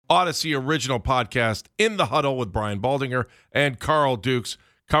Odyssey original podcast, In the Huddle with Brian Baldinger and Carl Dukes,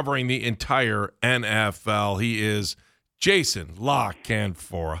 covering the entire NFL. He is Jason La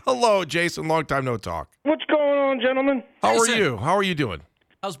Canfora. Hello, Jason. Long time no talk. What's going on, gentlemen? How are you? How are you doing?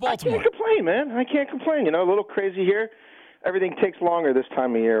 How's Baltimore? I can't complain, man. I can't complain. You know, a little crazy here. Everything takes longer this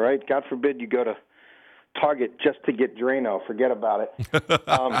time of year, right? God forbid you go to Target just to get Drano. Forget about it.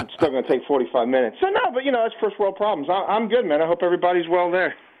 It's still going to take 45 minutes. So, no, but, you know, that's first world problems. I'm good, man. I hope everybody's well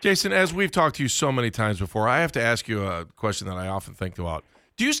there. Jason, as we've talked to you so many times before, I have to ask you a question that I often think about.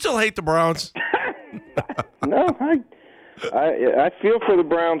 Do you still hate the Browns? No, I feel for the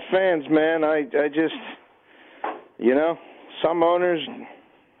Browns fans, man. I just, you know, some owners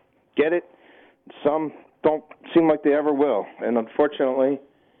get it. Some don't seem like they ever will. And unfortunately,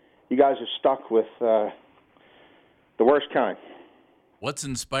 you guys are stuck with the worst kind. What's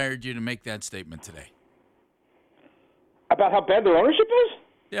inspired you to make that statement today? About how bad their ownership is?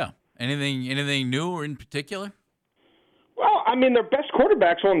 Yeah. Anything new or in particular? Well, I mean, their best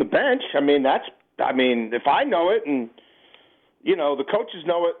quarterback's on the bench. I mean, if I know it and, you know, the coaches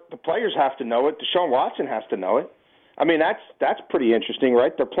know it, the players have to know it, Deshaun Watson has to know it. I mean, that's pretty interesting,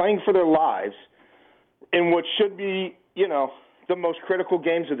 right? They're playing for their lives in what should be, you know, the most critical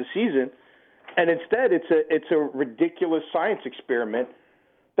games of the season, and instead it's a ridiculous science experiment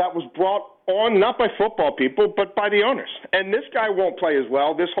that was brought on not by football people but by the owners. And this guy won't play as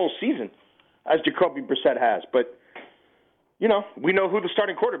well this whole season as Jacoby Brissett has. But, you know, we know who the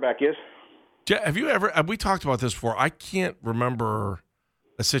starting quarterback is. Have you ever – we talked about this before. I can't remember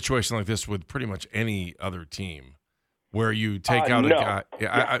a situation like this with pretty much any other team where you take out a guy.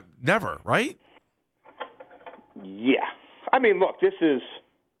 Yeah. Never, right? Yeah. I mean, look, this is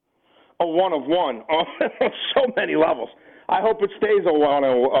a one of one on so many levels. I hope it stays a one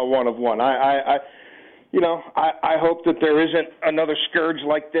of one. I hope that there isn't another scourge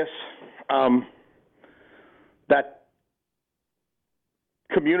like this that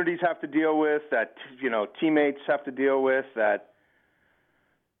communities have to deal with, that, you know, teammates have to deal with, that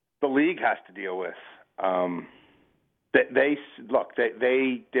the league has to deal with. They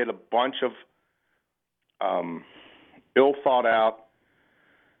did a bunch of ill thought out,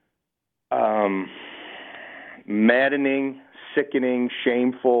 maddening, sickening,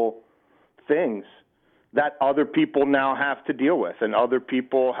 shameful things that other people now have to deal with, and other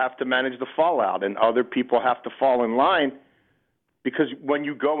people have to manage the fallout, and other people have to fall in line, because when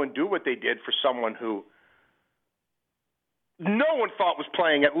you go and do what they did for someone who no one thought was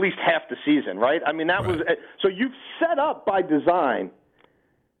playing at least half the season, right? I mean, that was – so you've set up by design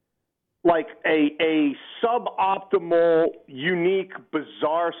like a suboptimal, unique,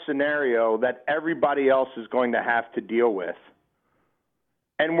 bizarre scenario that everybody else is going to have to deal with.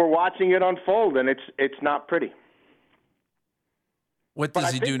 And we're watching it unfold, and it's not pretty. What does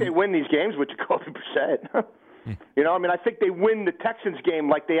but he I think do? They win these games with Jacoby Brissett. You know, I mean, I think they win the Texans game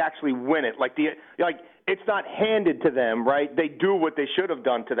like they actually win it. Like it's not handed to them, right? They do what they should have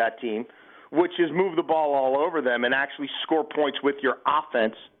done to that team, which is move the ball all over them and actually score points with your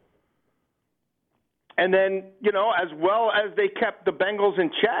offense. And then, you know, as well as they kept the Bengals in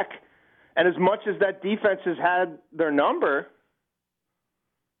check, and as much as that defense has had their number,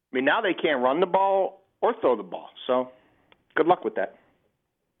 I mean, now they can't run the ball or throw the ball. So good luck with that.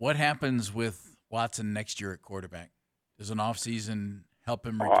 What happens with Watson next year at quarterback? Does an offseason help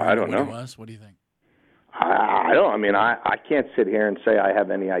him return to what he was? What do you think? I don't. I mean, I can't sit here and say I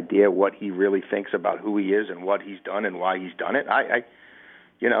have any idea what he really thinks about who he is and what he's done and why he's done it.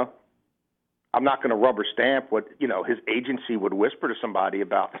 You know, I'm not going to rubber stamp what, you know, his agency would whisper to somebody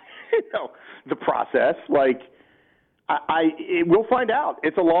about, you know, the process. Like, we'll find out.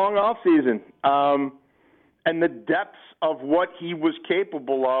 It's a long off season, and the depths of what he was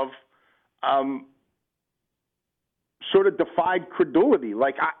capable of sort of defied credulity.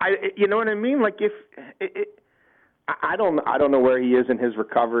 Like, you know what I mean? Like, I don't know where he is in his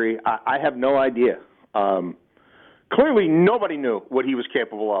recovery. I have no idea. Clearly, nobody knew what he was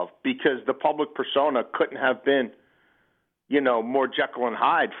capable of because the public persona couldn't have been, you know, more Jekyll and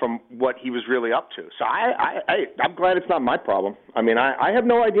Hyde from what he was really up to. So I'm glad it's not my problem. I mean, I have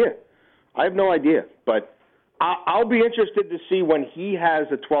no idea. But I'll be interested to see when he has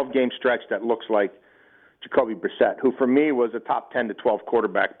a 12-game stretch that looks like Jacoby Brissett, who for me was a top 10 to 12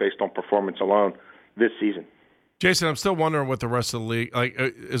 quarterback based on performance alone this season. Jason, I'm still wondering what the rest of the league, like,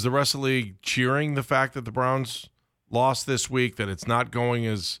 is the rest of the league cheering the fact that the Browns lost this week, that it's not going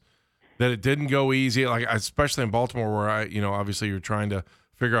that it didn't go easy, like especially in Baltimore, where obviously you're trying to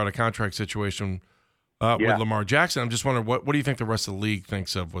figure out a contract situation with Lamar Jackson. I'm just wondering what do you think the rest of the league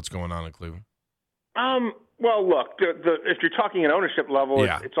thinks of what's going on in Cleveland? Well, look, if you're talking an ownership level,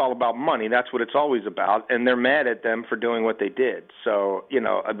 Yeah. it's all about money. That's what it's always about, and they're mad at them for doing what they did. So,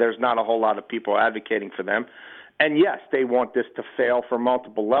 there's not a whole lot of people advocating for them. And yes, they want this to fail for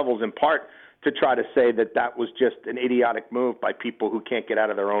multiple levels, in part to try to say that was just an idiotic move by people who can't get out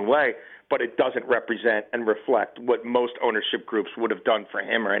of their own way, but it doesn't represent and reflect what most ownership groups would have done for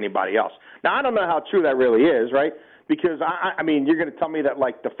him or anybody else. Now, I don't know how true that really is, right? Because, I mean, you're going to tell me that,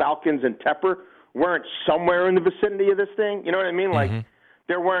 like, the Falcons and Tepper weren't somewhere in the vicinity of this thing? You know what I mean? Like,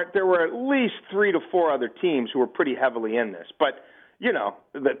 there were at least 3 to 4 other teams who were pretty heavily in this. But,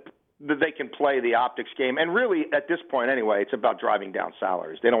 that they can play the optics game. And really, at this point anyway, it's about driving down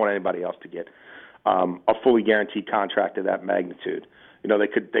salaries. They don't want anybody else to get a fully guaranteed contract of that magnitude.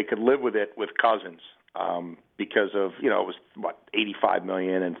 They could live with it with Cousins because of, it was, $85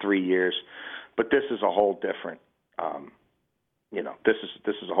 million in 3 years. But this is a whole different, this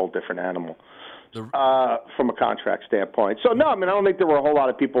is a whole different animal from a contract standpoint. So, no, I mean, I don't think there were a whole lot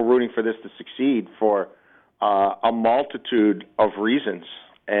of people rooting for this to succeed for a multitude of reasons.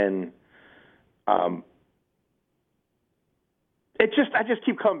 And I just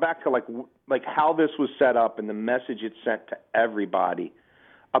keep coming back to like how this was set up and the message it sent to everybody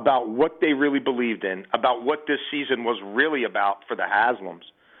about what they really believed in, about what this season was really about for the Haslams,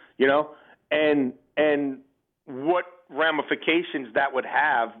 and what ramifications that would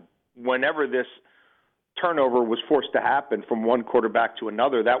have whenever this turnover was forced to happen from one quarterback to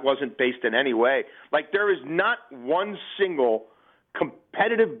another. That wasn't based in any way. Like, there is not one single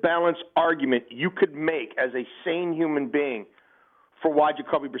competitive balance argument you could make as a sane human being for why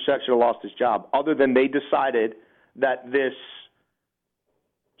Jacoby Brissett should have lost his job, other than they decided that this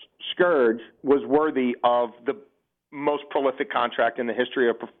scourge was worthy of the most prolific contract in the history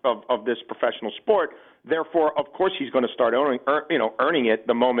of this professional sport. Therefore, of course, he's going to start earning it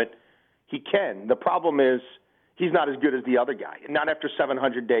the moment he can. The problem is he's not as good as the other guy. Not after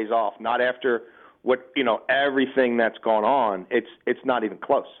 700 days off. Not after everything that's gone on. It's not even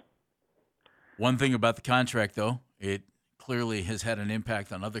close. One thing about the contract, though, it clearly has had an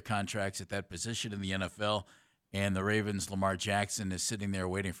impact on other contracts at that position in the NFL. And the Ravens' Lamar Jackson is sitting there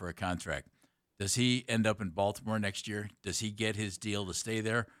waiting for a contract. Does he end up in Baltimore next year? Does he get his deal to stay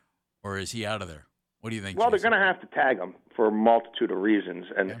there, or is he out of there? What do you think? Well, Jason? They're going to have to tag him for a multitude of reasons,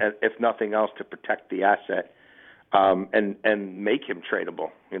 and if nothing else, to protect the asset and make him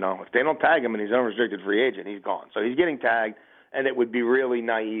tradable. If they don't tag him and he's an unrestricted free agent, he's gone. So he's getting tagged, and it would be really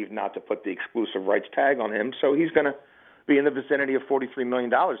naive not to put the exclusive rights tag on him. So he's going to be in the vicinity of $43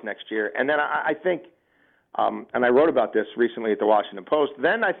 million next year. And then I think, and I wrote about this recently at the Washington Post,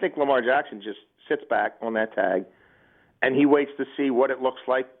 then I think Lamar Jackson just sits back on that tag, and he waits to see what it looks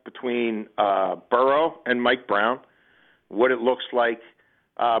like between Burrow and Mike Brown, what it looks like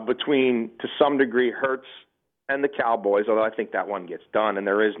between, to some degree, Hurts and the Cowboys, although I think that one gets done, and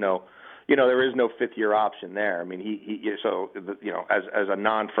there is no fifth-year option there. I mean, as a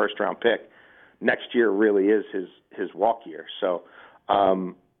non-first-round pick, next year really is his walk year. So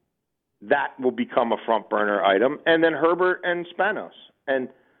that will become a front-burner item. And then Herbert and Spanos. And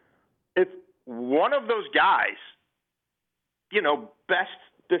if one of those guys, best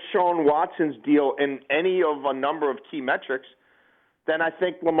Deshaun Watson's deal in any of a number of key metrics, then I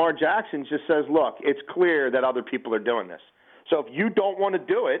think Lamar Jackson just says, look, it's clear that other people are doing this. So if you don't want to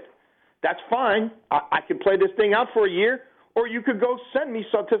do it, that's fine. I can play this thing out for a year, or you could go send me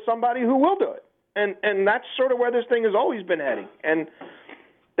to somebody who will do it. And that's sort of where this thing has always been heading. And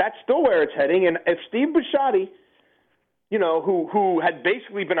that's still where it's heading. And if Steve Bisciotti, who had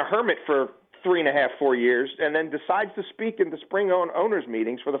basically been a hermit for 3.5, 4 years, and then decides to speak in the spring owners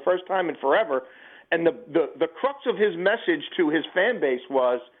meetings for the first time in forever, and the crux of his message to his fan base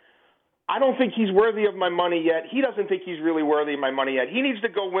was, I don't think he's worthy of my money yet. He doesn't think he's really worthy of my money yet. He needs to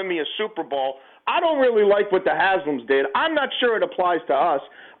go win me a Super Bowl. I don't really like what the Haslams did. I'm not sure it applies to us.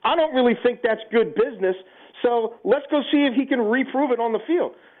 I don't really think that's good business. So let's go see if he can reprove it on the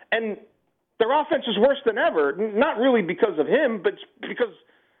field. And their offense is worse than ever, not really because of him, but because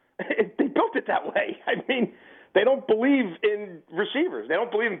they built it that way. I mean, they don't believe in receivers. They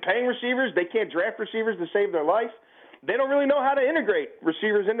don't believe in paying receivers. They can't draft receivers to save their life. They don't really know how to integrate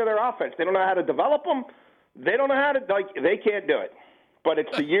receivers into their offense. They don't know how to develop them. They don't know how to, they can't do it. But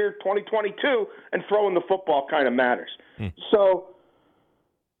it's the year 2022, and throwing the football kind of matters. So,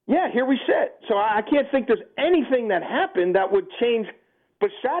 yeah, here we sit. So I can't think there's anything that happened that would change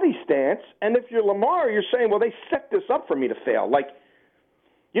Bisciotti's stance. And if you're Lamar, you're saying, well, they set this up for me to fail.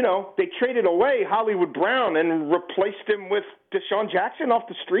 They traded away Hollywood Brown and replaced him with Deshaun Jackson off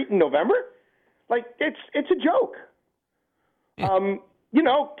the street in November. It's a joke.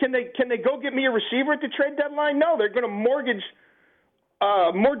 Can they go get me a receiver at the trade deadline? No, they're going to mortgage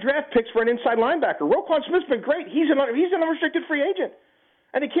more draft picks for an inside linebacker. Roquan Smith's been great. He's an unrestricted free agent,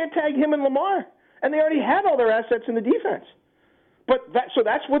 and they can't tag him and Lamar. And they already had all their assets in the defense. So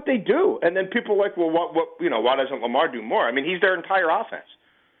that's what they do. And then people are like, well, why doesn't Lamar do more? I mean, he's their entire offense.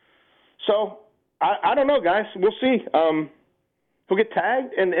 So I don't know, guys. We'll see. He'll get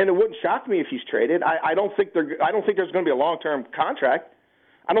tagged, and it wouldn't shock me if he's traded. I don't think there's going to be a long-term contract.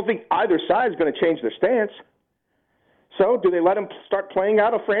 I don't think either side is going to change their stance. So do they let him start playing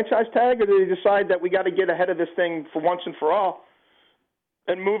out a franchise tag, or do they decide that we got to get ahead of this thing for once and for all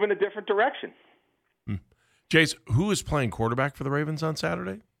and move in a different direction? Jace, who is playing quarterback for the Ravens on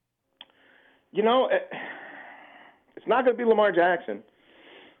Saturday? It's not going to be Lamar Jackson.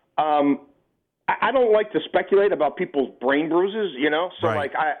 I don't like to speculate about people's brain bruises, So,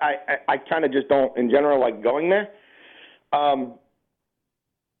 right. I kind of just don't, in general, like going there.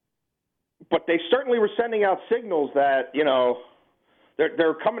 But they certainly were sending out signals that,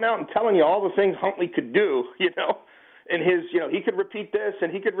 they're coming out and telling you all the things Huntley could do, and his, he could repeat this and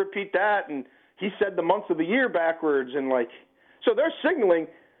he could repeat that, and he said the months of the year backwards, and so they're signaling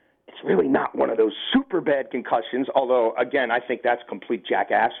it's really not one of those super bad concussions, although, again, I think that's complete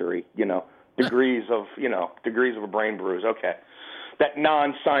jackassery, degrees of a brain bruise. Okay. That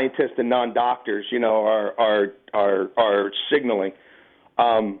non-scientists and non-doctors, are signaling.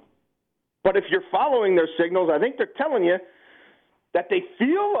 But if you're following their signals, I think they're telling you that they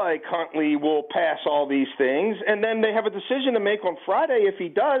feel like Huntley will pass all these things, and then they have a decision to make on Friday. If he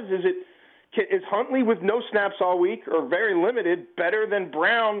does, is Huntley with no snaps all week or very limited better than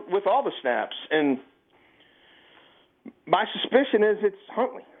Brown with all the snaps? And my suspicion is it's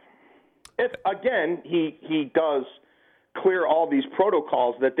Huntley. If, again, he does clear all these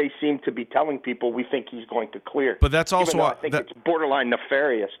protocols that they seem to be telling people we think he's going to clear. But that's also I think it's borderline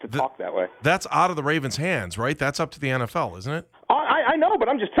nefarious to talk that way. That's out of the Ravens' hands, right? That's up to the NFL, isn't it? I know, but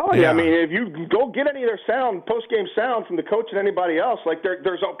I'm just telling you. I mean, if you go get any of their post-game sound from the coach and anybody else,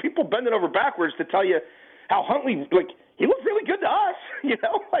 there's people bending over backwards to tell you how Huntley, he looked really good to us,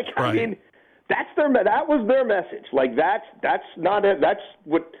 Right. I mean, that was their message. That's not it. That's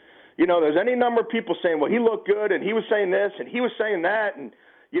what. There's any number of people saying, well, he looked good, and he was saying this, and he was saying that, and,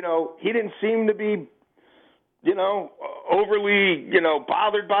 he didn't seem to be, overly,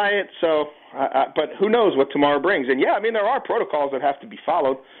 bothered by it. So, but who knows what tomorrow brings. And, yeah, I mean, there are protocols that have to be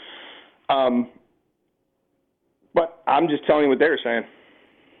followed. But I'm just telling you what they're saying.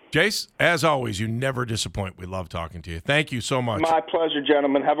 Jace, as always, you never disappoint. We love talking to you. Thank you so much. My pleasure,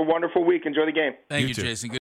 gentlemen. Have a wonderful week. Enjoy the game. Thank you, too. Jason. Good